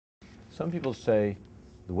Some people say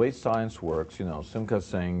the way science works, Simcha's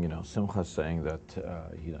saying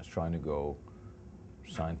that he's trying to go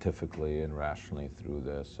scientifically and rationally through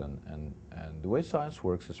this, and the way science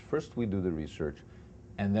works is first we do the research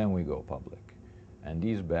and then we go public. And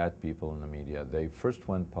these bad people in the media, they first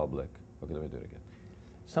went public. Okay, let me do it again.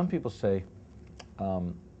 Some people say,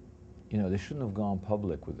 they shouldn't have gone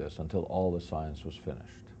public with this until all the science was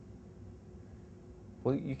finished.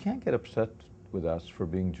 Well, you can't get upset with us for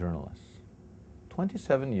being journalists.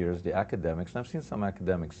 27 years, the academics, and I've seen some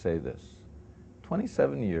academics say this,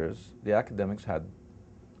 27 years, the academics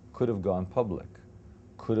could have gone public,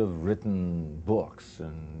 could have written books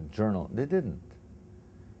and journal. They didn't.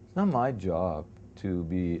 It's not my job to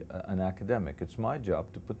be an academic. It's my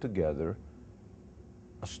job to put together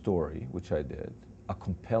a story, which I did, a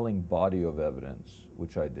compelling body of evidence,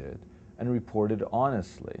 which I did, and report it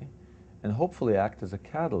honestly, and hopefully act as a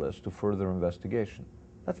catalyst to further investigation.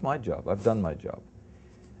 That's my job. I've done my job.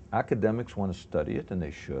 Academics want to study it, and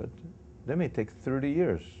they should. They may take 30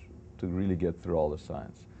 years to really get through all the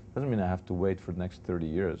science. Doesn't mean I have to wait for the next 30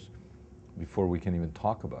 years before we can even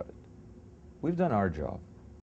talk about it. We've done our job.